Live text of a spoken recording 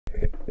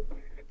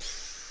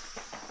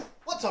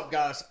What's up,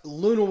 guys?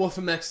 Luna Wolf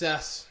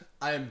MXS.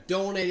 I am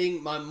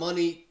donating my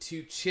money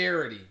to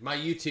charity, my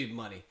YouTube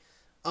money.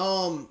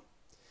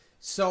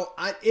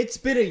 It's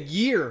been a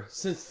year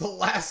since the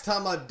last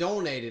time I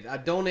donated. I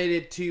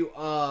donated to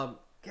God,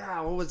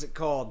 what was it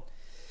called?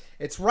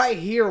 It's right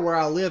here where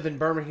I live in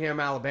Birmingham,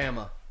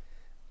 Alabama.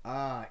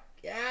 I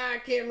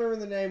can't remember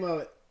the name of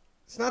it.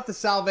 It's not the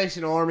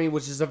Salvation Army,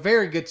 which is a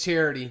very good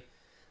charity.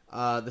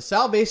 The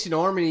Salvation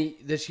Army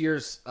this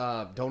year's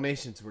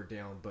donations were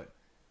down, but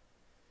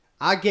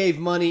I gave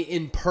money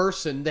in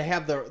person. They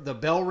have the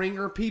bell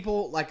ringer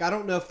people. Like, I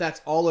don't know if that's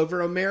all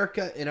over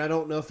America, and I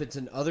don't know if it's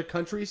in other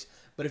countries.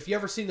 But if you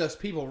ever seen those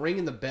people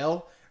ringing the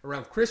bell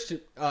around Christian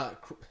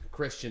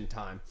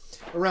time,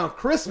 around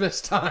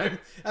Christmas time,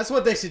 that's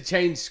what they should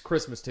change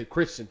Christmas to,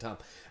 Christian time.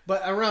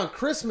 But around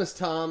Christmas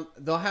time,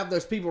 they'll have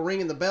those people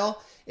ringing the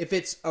bell. If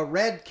it's a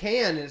red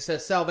can and it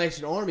says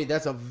Salvation Army,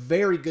 that's a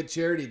very good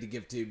charity to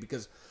give to,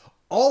 because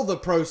all the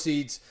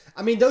proceeds,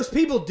 I mean, those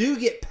people do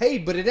get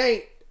paid, but it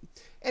ain't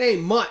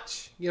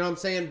much, you know what I'm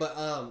saying? But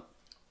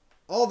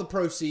all the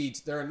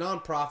proceeds, they're a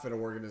non-profit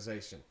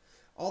organization.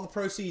 All the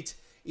proceeds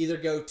either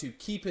go to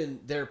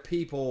keeping their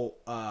people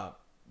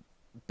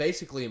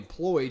basically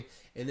employed,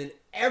 and then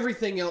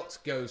everything else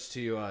goes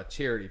to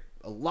charity.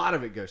 A lot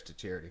of it goes to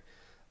charity.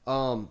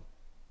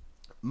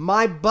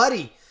 My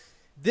buddy,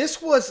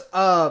 this was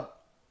a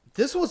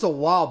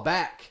while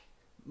back.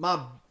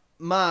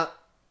 My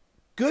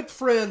good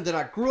friend that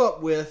I grew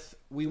up with,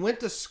 we went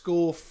to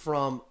school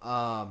from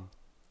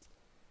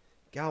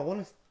God, I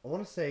want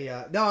to say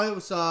I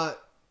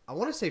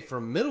want to say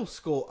from middle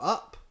school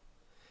up.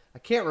 I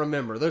can't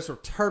remember. Those were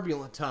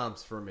turbulent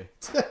times for me.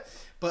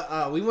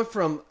 But we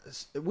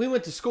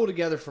went to school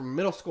together from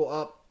middle school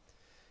up.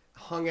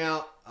 Hung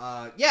out.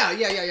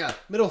 Yeah.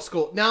 Middle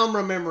school. Now I'm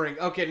remembering.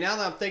 Okay, now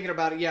that I'm thinking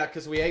about it, yeah,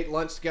 because we ate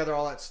lunch together,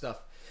 all that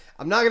stuff.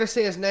 I'm not gonna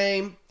say his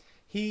name.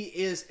 He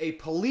is a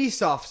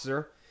police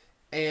officer,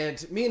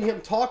 and me and him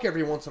talk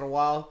every once in a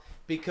while,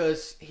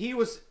 because he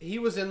was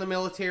in the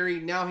military.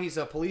 Now he's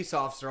a police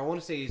officer. I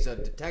want to say he's a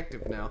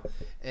detective now,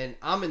 and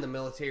I'm in the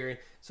military.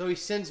 So he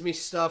sends me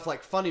stuff,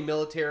 like funny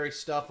military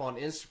stuff, on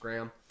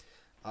Instagram.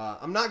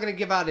 I'm not going to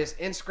give out his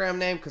Instagram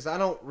name because I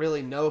don't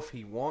really know if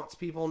he wants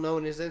people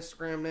knowing his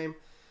Instagram name.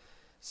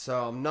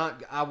 So I'm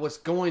not. I was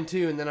going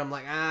to, and then I'm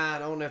like, I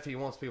don't know if he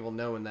wants people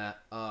knowing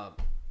that.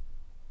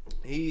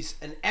 He's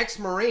an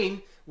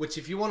ex-Marine, which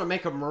if you want to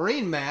make a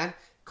Marine mad,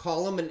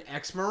 call him an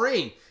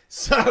ex-Marine.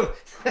 So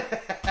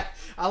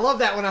I love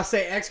that when I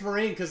say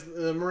ex-Marine, because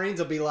the Marines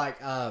will be like,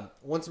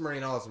 once a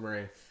Marine, always a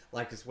Marine.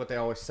 Like, it's what they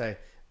always say.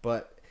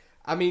 But,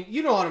 I mean,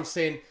 you know what I'm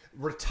saying.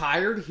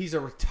 Retired. He's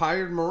a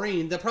retired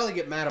Marine. They'll probably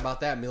get mad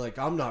about that and be like,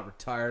 I'm not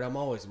retired. I'm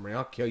always a Marine.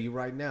 I'll kill you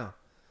right now.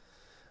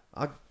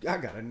 I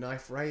got a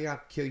knife right here.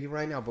 I'll kill you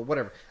right now. But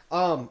whatever.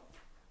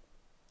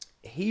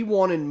 He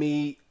wanted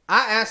me.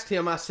 I asked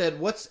him, I said,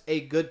 what's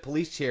a good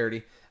police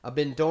charity? I've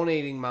been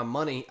donating my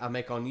money I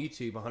make on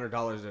YouTube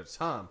 $100 at a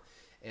time.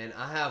 And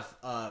I have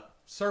a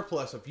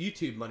surplus of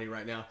YouTube money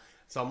right now.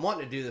 So I'm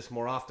wanting to do this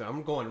more often.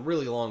 I'm going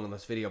really long on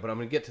this video, but I'm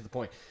going to get to the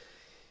point.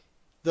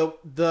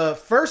 The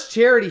first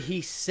charity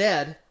he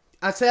said,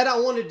 I said I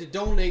wanted to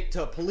donate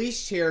to a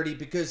police charity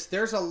because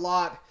there's a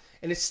lot,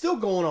 and it's still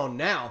going on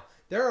now.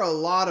 There's a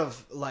lot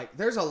of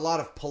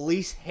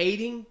police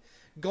hating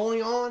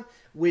going on,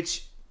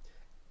 which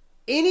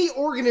any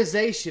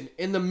organization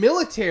in the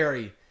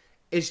military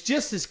is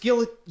just as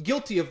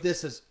guilty of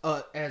this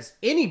as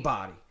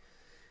anybody.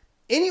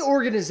 Any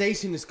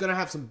organization is going to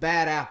have some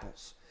bad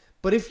apples.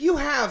 But if you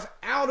have,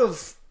 out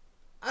of,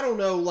 I don't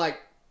know,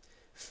 like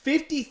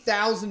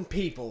 50,000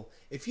 people,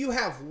 if you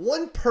have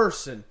one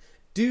person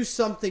do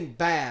something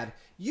bad,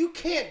 you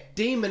can't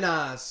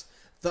demonize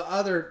the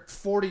other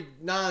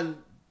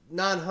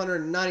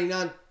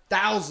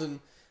 999,000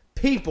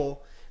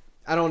 people.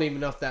 I don't even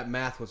know if that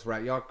math was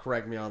right. Y'all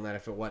correct me on that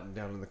if it wasn't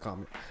down in the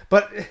comment.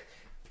 But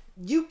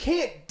you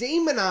can't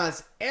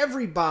demonize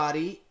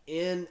everybody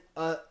in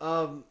a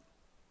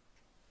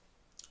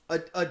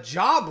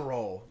job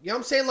role. You know what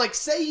I'm saying? Like,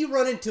 say you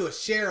run into a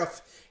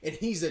sheriff and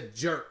he's a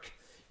jerk.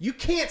 You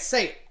can't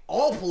say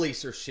all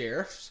police are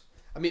sheriffs.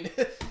 I mean,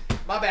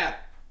 my bad.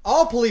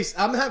 All police,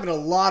 I'm having a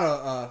lot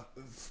of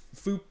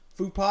faux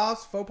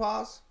pas,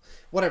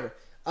 whatever.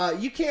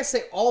 You can't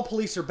say all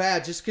police are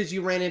bad just because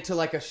you ran into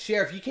like a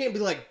sheriff. You can't be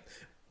like,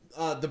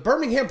 the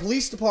Birmingham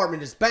Police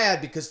Department is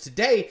bad because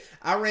today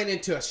I ran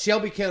into a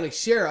Shelby County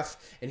sheriff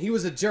and he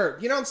was a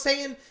jerk. You know what I'm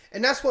saying?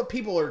 And that's what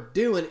people are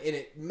doing, and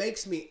it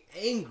makes me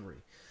angry.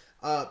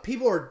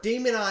 People are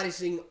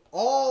demonizing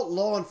all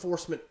law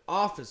enforcement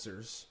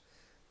officers.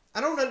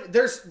 I don't know.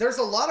 There's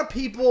a lot of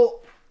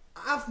people.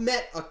 I've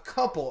met a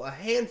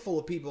handful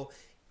of people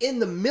in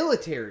the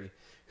military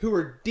who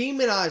are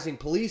demonizing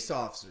police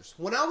officers.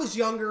 When I was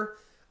younger,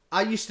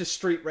 I used to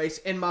street race,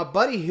 and my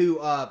buddy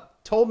who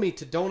told me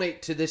to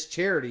donate to this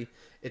charity,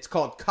 it's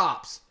called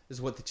C.O.P.S,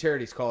 is what the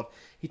charity's called.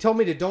 He told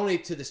me to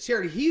donate to this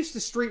charity. He used to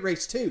street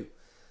race too.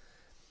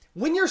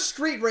 When you're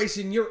street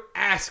racing, you're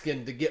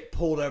asking to get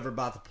pulled over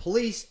by the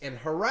police and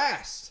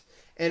harassed.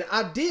 And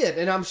I did,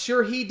 and I'm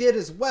sure he did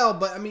as well.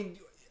 But I mean,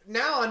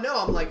 now I know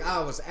I'm like,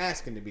 I was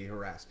asking to be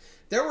harassed.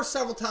 There were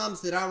several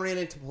times that I ran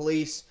into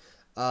police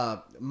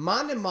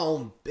minding my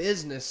own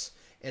business,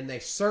 and they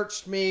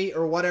searched me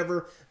or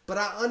whatever. But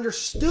I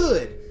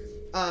understood.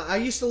 I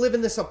used to live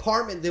in this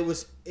apartment that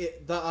was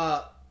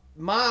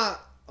my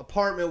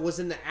apartment was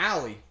in the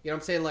alley. You know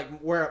what I'm saying? Like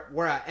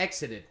where I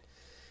exited.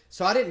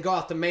 So I didn't go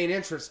out the main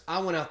entrance. I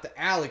went out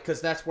the alley because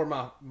that's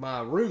where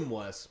my room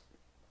was.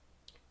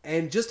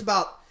 And just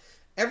about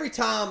every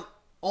time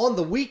on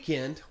the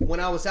weekend when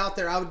I was out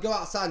there, I would go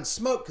outside and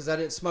smoke because I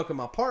didn't smoke in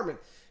my apartment.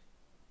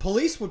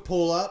 Police would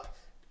pull up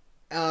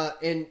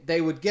and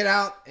they would get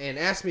out and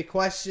ask me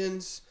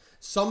questions.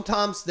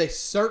 Sometimes they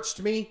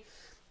searched me.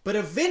 But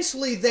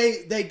eventually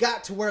they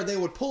got to where they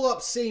would pull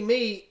up, see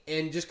me,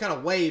 and just kind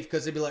of wave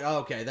because they'd be like, oh,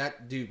 okay,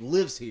 that dude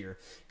lives here.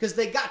 Because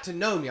they got to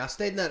know me. I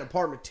stayed in that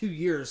apartment 2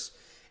 years.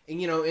 And,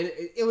 you know, and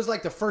it was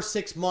like the first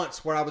 6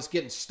 months where I was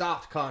getting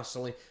stopped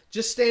constantly.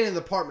 Just staying in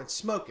the apartment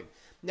smoking.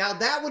 Now,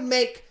 that would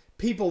make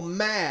people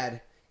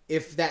mad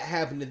if that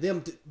happened to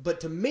them. But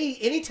to me,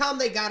 anytime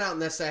they got out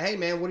and they say, hey,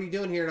 man, what are you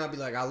doing here? And I'd be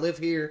like, I live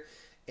here.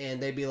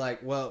 And they'd be like,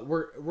 well,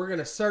 we're going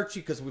to search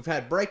you because we've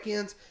had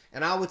break-ins.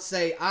 And I would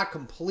say, I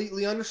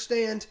completely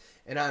understand.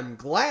 And I'm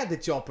glad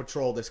that y'all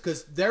patrol this.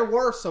 Because there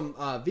were some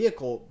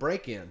vehicle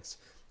break-ins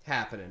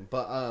happening.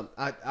 But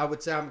I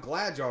would say I'm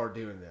glad y'all are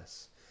doing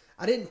this.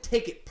 I didn't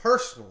take it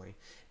personally.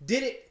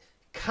 Did it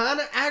kind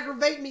of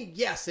aggravate me?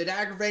 Yes, it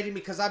aggravated me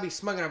because I'd be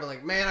smoking. I'd be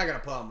like, man, I got to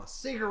put on my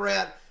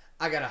cigarette.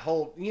 I got to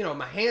hold, you know,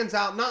 my hands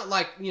out. Not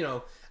like, you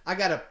know, I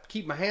got to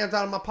keep my hands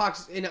out of my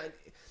pockets. And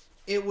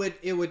it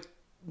would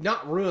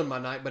not ruin my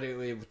night, but it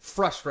would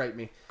frustrate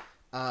me.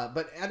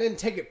 But I didn't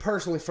take it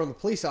personally from the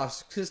police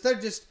officers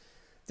because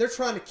they're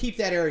trying to keep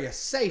that area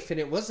safe, and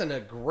it wasn't a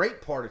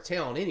great part of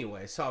town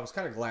anyway. So I was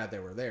kind of glad they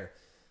were there.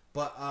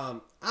 But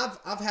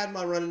I've had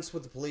my run-ins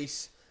with the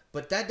police,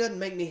 but that doesn't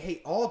make me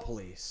hate all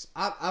police.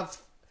 I've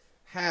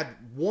had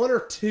one or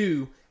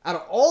two out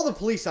of all the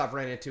police I've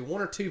ran into, one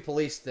or two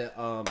police that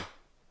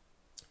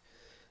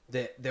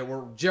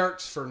were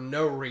jerks for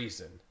no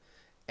reason.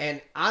 And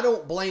I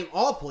don't blame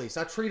all police.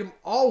 I treat them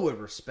all with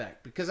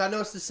respect because I know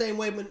it's the same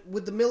way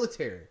with the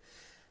military.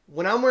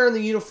 When I'm wearing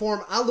the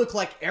uniform, I look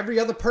like every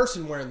other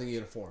person wearing the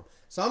uniform.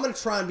 So I'm going to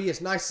try and be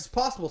as nice as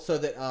possible so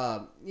that,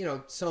 you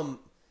know,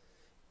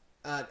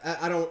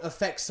 I don't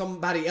affect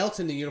somebody else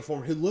in the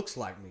uniform who looks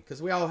like me.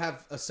 Because we all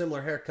have a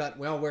similar haircut.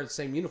 We all wear the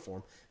same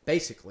uniform,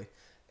 basically.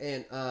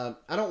 And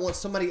I don't want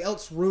somebody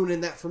else ruining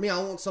that for me. I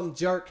don't want some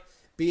jerk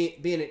being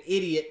an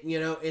idiot, you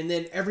know, and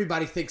then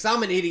everybody thinks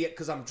I'm an idiot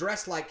because I'm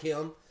dressed like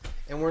him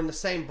and we're in the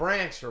same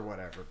branch or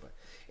whatever. But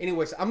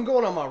anyways, I'm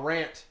going on my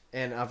rant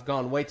and I've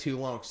gone way too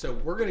long. So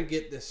we're going to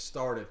get this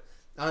started.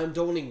 I'm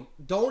donating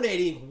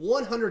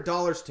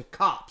 $100 to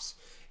C.O.P.S.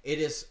 It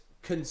is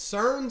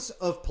Concerns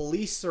of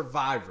Police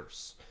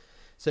Survivors.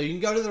 So you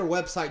can go to their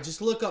website.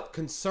 Just look up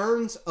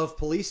Concerns of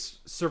Police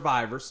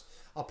Survivors.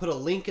 I'll put a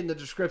link in the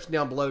description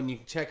down below and you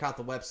can check out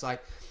the website.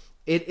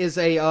 It is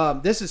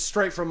this is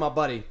straight from my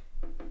buddy.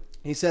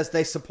 He says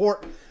they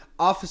support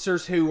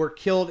officers who were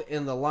killed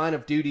in the line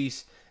of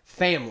duty's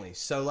families.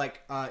 So,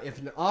 like, if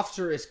an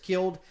officer is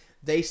killed,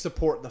 they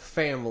support the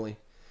family,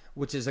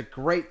 which is a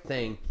great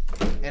thing.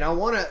 And I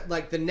want to,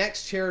 like, the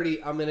next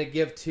charity I'm going to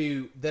give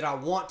to, that I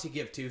want to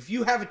give to, if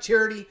you have a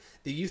charity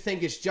that you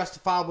think is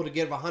justifiable to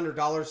give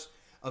 $100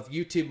 of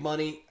YouTube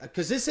money,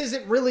 because this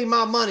isn't really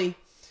my money.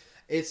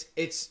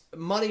 It's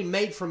money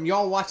made from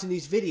y'all watching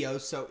these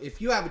videos. So,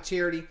 if you have a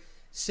charity,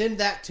 send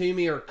that to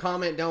me or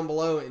comment down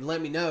below and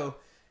let me know.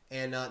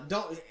 And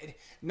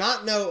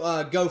not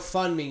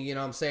GoFundMe, you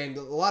know what I'm saying?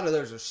 A lot of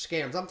those are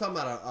scams. I'm talking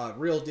about a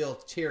real deal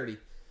charity.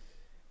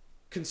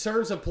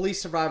 Concerns of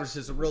Police Survivors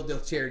is a real deal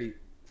charity.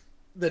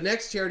 The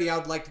next charity I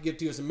would like to give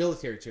to is a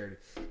military charity.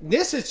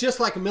 This is just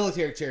like a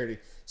military charity.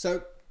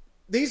 So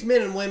these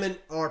men and women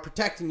are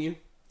protecting you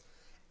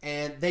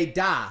and they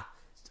die.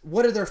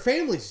 What do their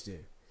families do? You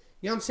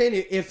know what I'm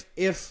saying?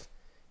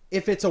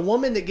 If it's a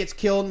woman that gets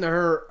killed and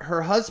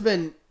her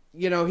husband,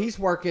 you know, he's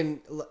working,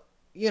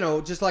 you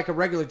know, just like a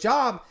regular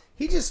job,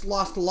 he just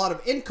lost a lot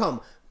of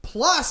income.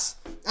 Plus,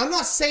 I'm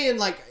not saying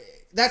like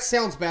that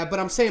sounds bad, but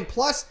I'm saying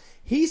plus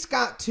he's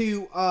got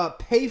to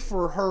pay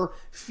for her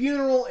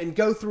funeral and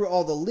go through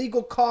all the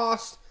legal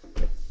costs.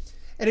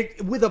 And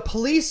with a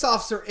police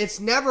officer, it's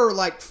never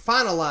like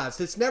finalized.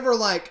 It's never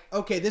like,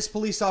 okay, this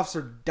police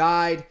officer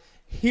died.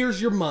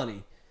 Here's your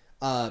money,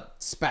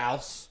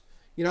 spouse.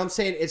 You know what I'm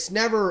saying?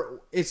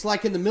 It's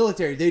like in the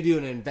military, they do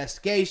an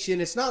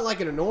investigation. It's not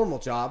like in a normal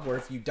job where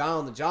if you die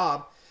on the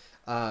job,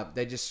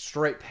 they just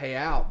straight pay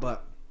out.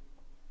 But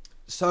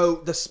so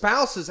the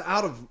spouse is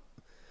out of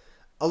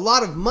a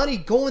lot of money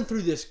going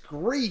through this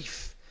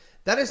grief.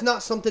 That is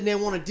not something they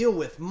want to deal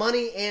with.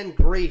 Money and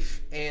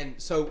grief. And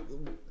so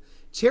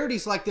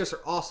charities like this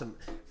are awesome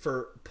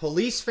for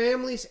police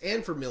families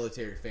and for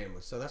military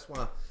families. So that's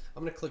why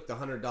I'm going to click the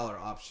 $100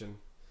 option.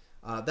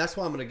 That's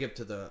why I'm going to give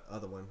to the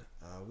other one.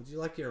 Would you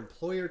like your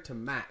employer to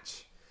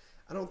match?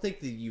 I don't think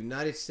the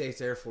United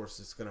States Air Force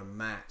is going to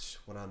match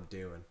what I'm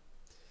doing.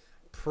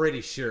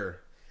 pretty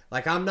sure.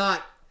 Like, I'm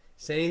not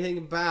saying anything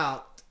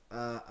about,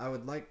 I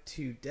would like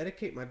to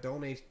dedicate my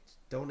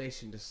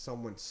donation to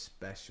someone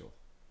special.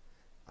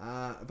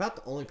 About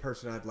the only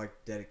person I'd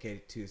like to dedicate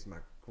it to is my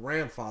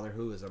grandfather,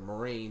 who is a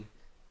Marine.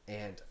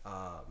 And,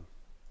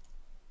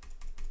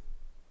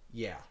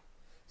 yeah.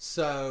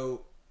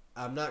 So,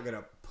 I'm not going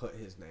to put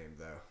his name,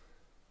 though.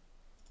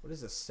 What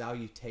is a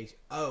salutation?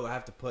 Oh, I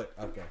have to put,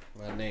 okay,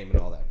 my name and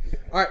all that.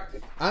 All right,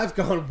 I've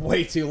gone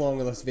way too long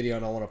in this video,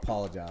 and I want to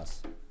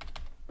apologize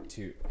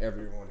to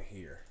everyone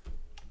here.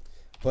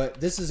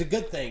 But this is a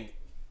good thing.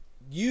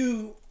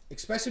 You,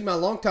 especially my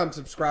longtime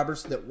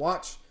subscribers that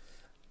watch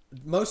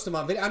most of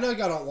my videos. I know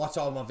y'all don't watch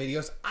all of my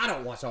videos. I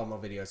don't watch all my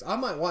videos. I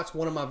might watch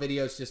one of my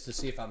videos just to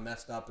see if I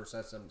messed up or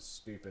said something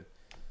stupid.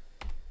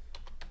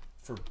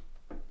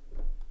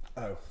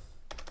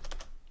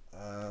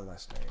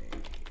 Last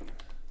name.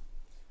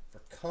 For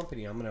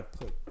company, I'm going to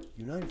put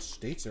United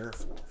States Air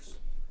Force.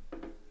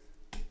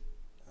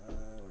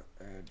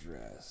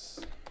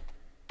 Address.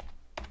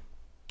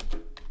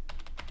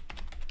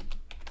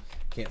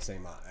 Can't say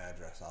my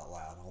address out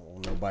loud. I don't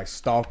want nobody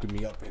stalking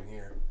me up in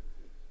here.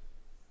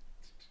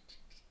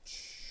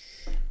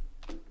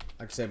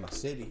 I can say my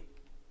city,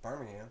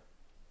 Birmingham.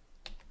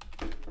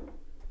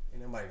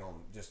 Ain't nobody gonna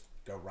just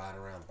go ride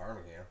around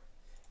Birmingham.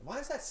 Why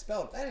is that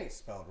spelled? That ain't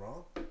spelled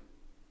wrong.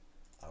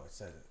 Oh, it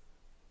says it.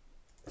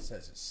 It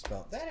says it's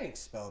spelled. That ain't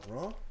spelled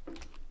wrong.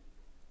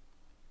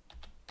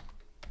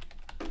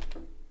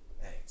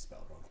 That ain't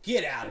spelled wrong.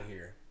 Get out of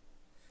here.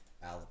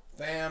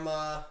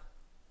 Alabama.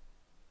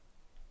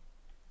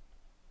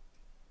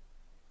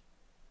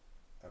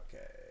 Okay.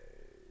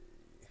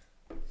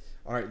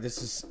 All right,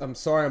 this is, I'm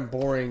sorry I'm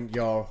boring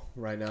y'all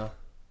right now.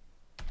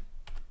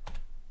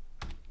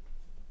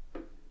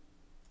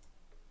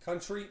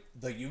 Country,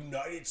 the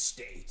United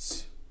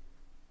States.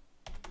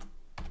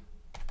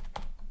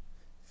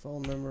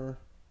 Phone number.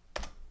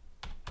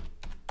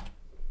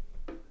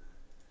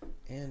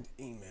 And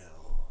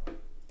email.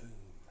 Boom.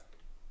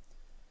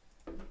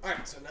 All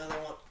right, so now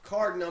I want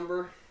card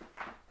number.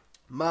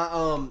 My,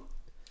 I'm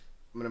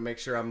going to make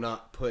sure I'm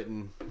not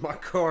putting my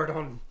card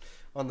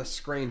on the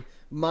screen.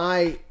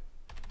 My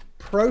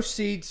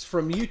proceeds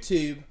from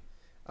YouTube,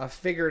 I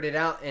figured it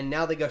out, and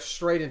now they go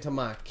straight into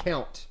my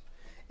account.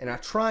 And I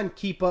try and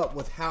keep up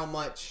with how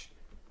much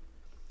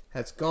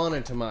has gone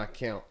into my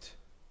account.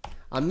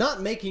 I'm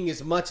not making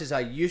as much as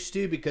I used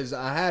to because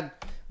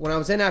when I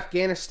was in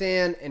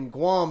Afghanistan and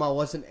Guam, I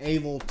wasn't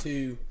able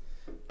to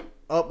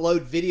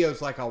upload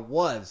videos like I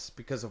was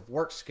because of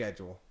work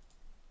schedule.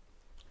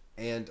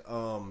 And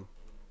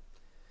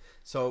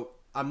so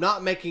I'm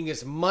not making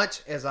as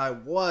much as I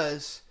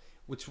was,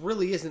 which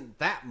really isn't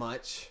that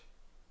much,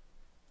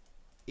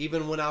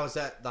 even when I was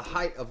at the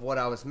height of what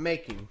I was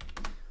making.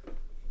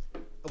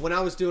 When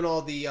I was doing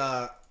all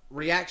the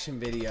reaction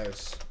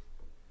videos,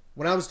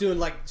 when I was doing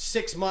like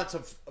 6 months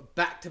of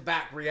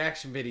back-to-back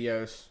reaction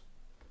videos,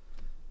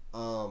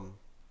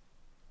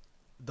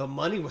 the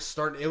money was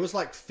starting, it was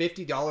like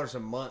 $50 a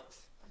month,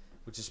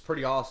 which is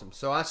pretty awesome.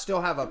 So I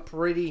still have a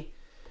pretty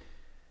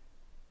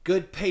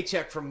good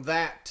paycheck from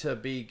that to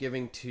be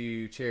giving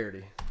to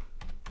charity.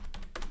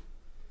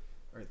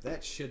 All right,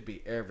 that should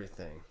be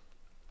everything.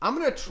 I'm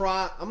going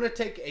to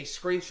take a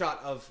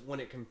screenshot of when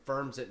it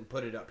confirms it and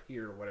put it up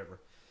here or whatever.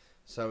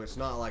 So it's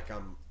not like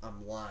I'm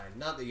lying.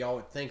 Not that y'all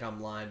would think I'm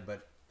lying,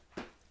 but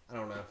I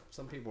don't know.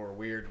 Some people are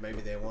weird.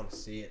 Maybe they want to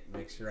see it and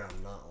make sure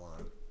I'm not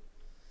lying.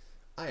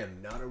 I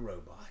am not a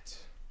robot.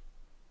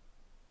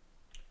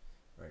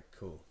 All right,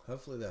 cool.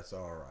 Hopefully that's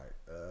all right.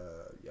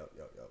 Yup.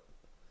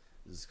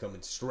 This is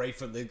coming straight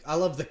from the... I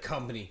love the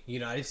company,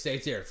 United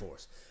States Air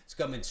Force. It's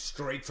coming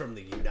straight from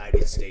the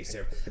United States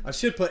Air Force. I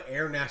should put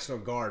Air National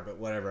Guard, but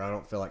whatever. I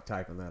don't feel like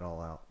typing that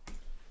all out.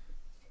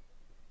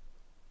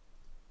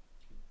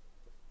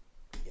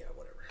 Yeah,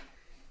 whatever.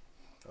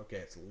 Okay,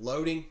 it's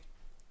loading.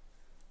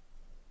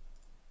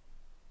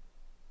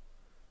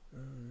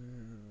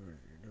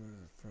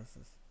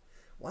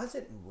 Why is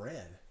it in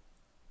red?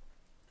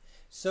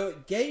 So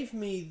it gave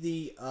me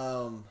the...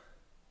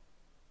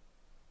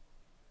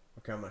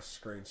 Okay, I'm going to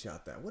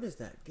screenshot that. What is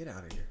that? Get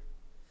out of here.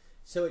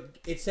 So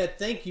it said,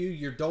 thank you.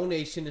 Your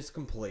donation is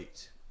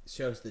complete. It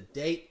shows the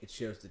date. It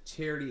shows the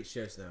charity. It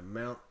shows the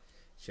amount.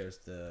 It shows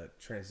the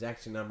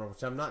transaction number,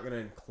 which I'm not going to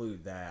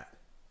include that.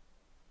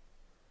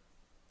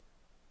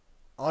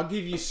 I'll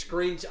give you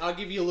I'll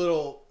give you a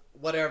little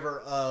whatever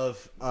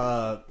of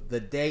the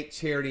date,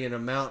 charity, and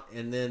amount,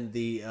 and then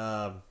the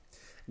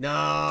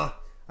nah,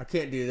 I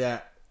can't do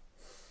that.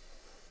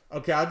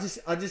 Okay, I'll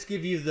just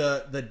give you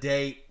the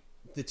date,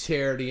 the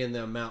charity, and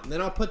the amount, and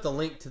then I'll put the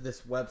link to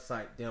this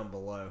website down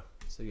below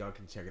so y'all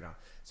can check it out.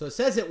 So it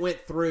says it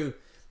went through.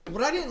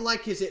 What I didn't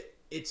like is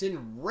it's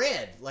in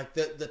red. Like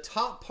the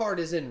top part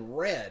is in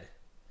red.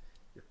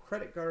 Your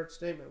credit card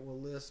statement will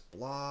list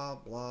blah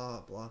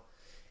blah blah.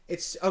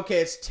 It's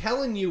okay. It's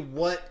telling you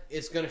what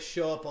is going to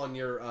show up on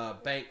your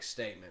bank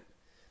statement,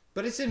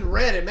 but it's in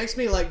red. It makes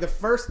me like, the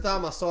first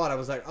time I saw it, I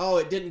was like, oh,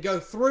 it didn't go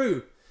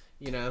through,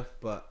 you know.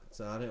 But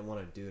so I didn't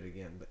want to do it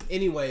again. But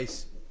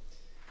anyways,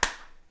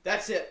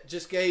 that's it.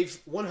 Just gave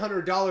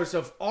 $100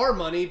 of our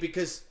money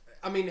because,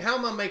 I mean, how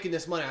am I making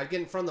this money? I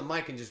get in front of the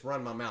mic and just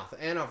run my mouth.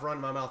 And I've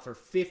run my mouth for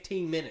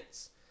 15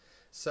 minutes.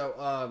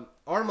 So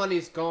our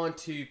money's gone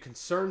to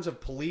Concerns of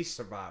Police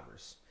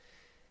Survivors.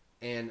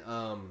 And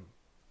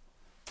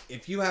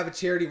if you have a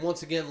charity,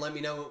 once again, let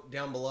me know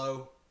down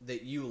below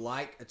that you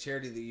like, a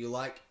charity that you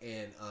like,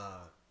 and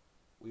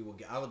we will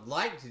get. I would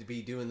like to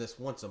be doing this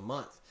once a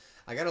month.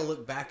 I got to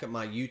look back at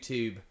my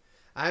YouTube.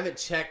 I haven't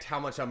checked how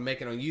much I'm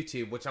making on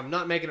YouTube, which I'm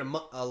not making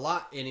a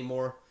lot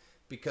anymore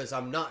because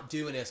I'm not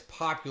doing as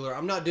popular.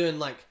 I'm not doing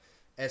like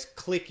as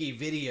clicky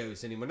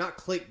videos anymore. Not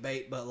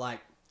clickbait, but like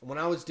when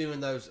I was doing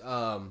those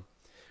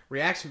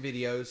reaction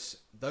videos,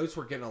 those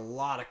were getting a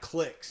lot of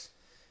clicks.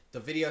 The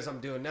videos I'm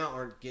doing now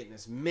aren't getting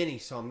as many,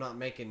 so I'm not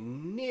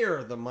making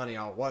near the money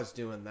I was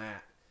doing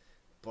that.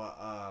 But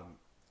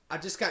I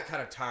just got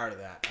kind of tired of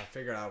that. I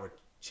figured I would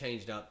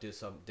change it up, do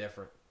something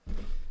different.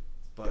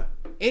 But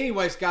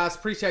anyways, guys,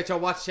 appreciate y'all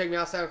watching. Check me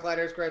out, SoundCloud,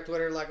 Instagram,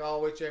 Twitter, like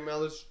always. Check me out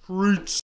on the streets.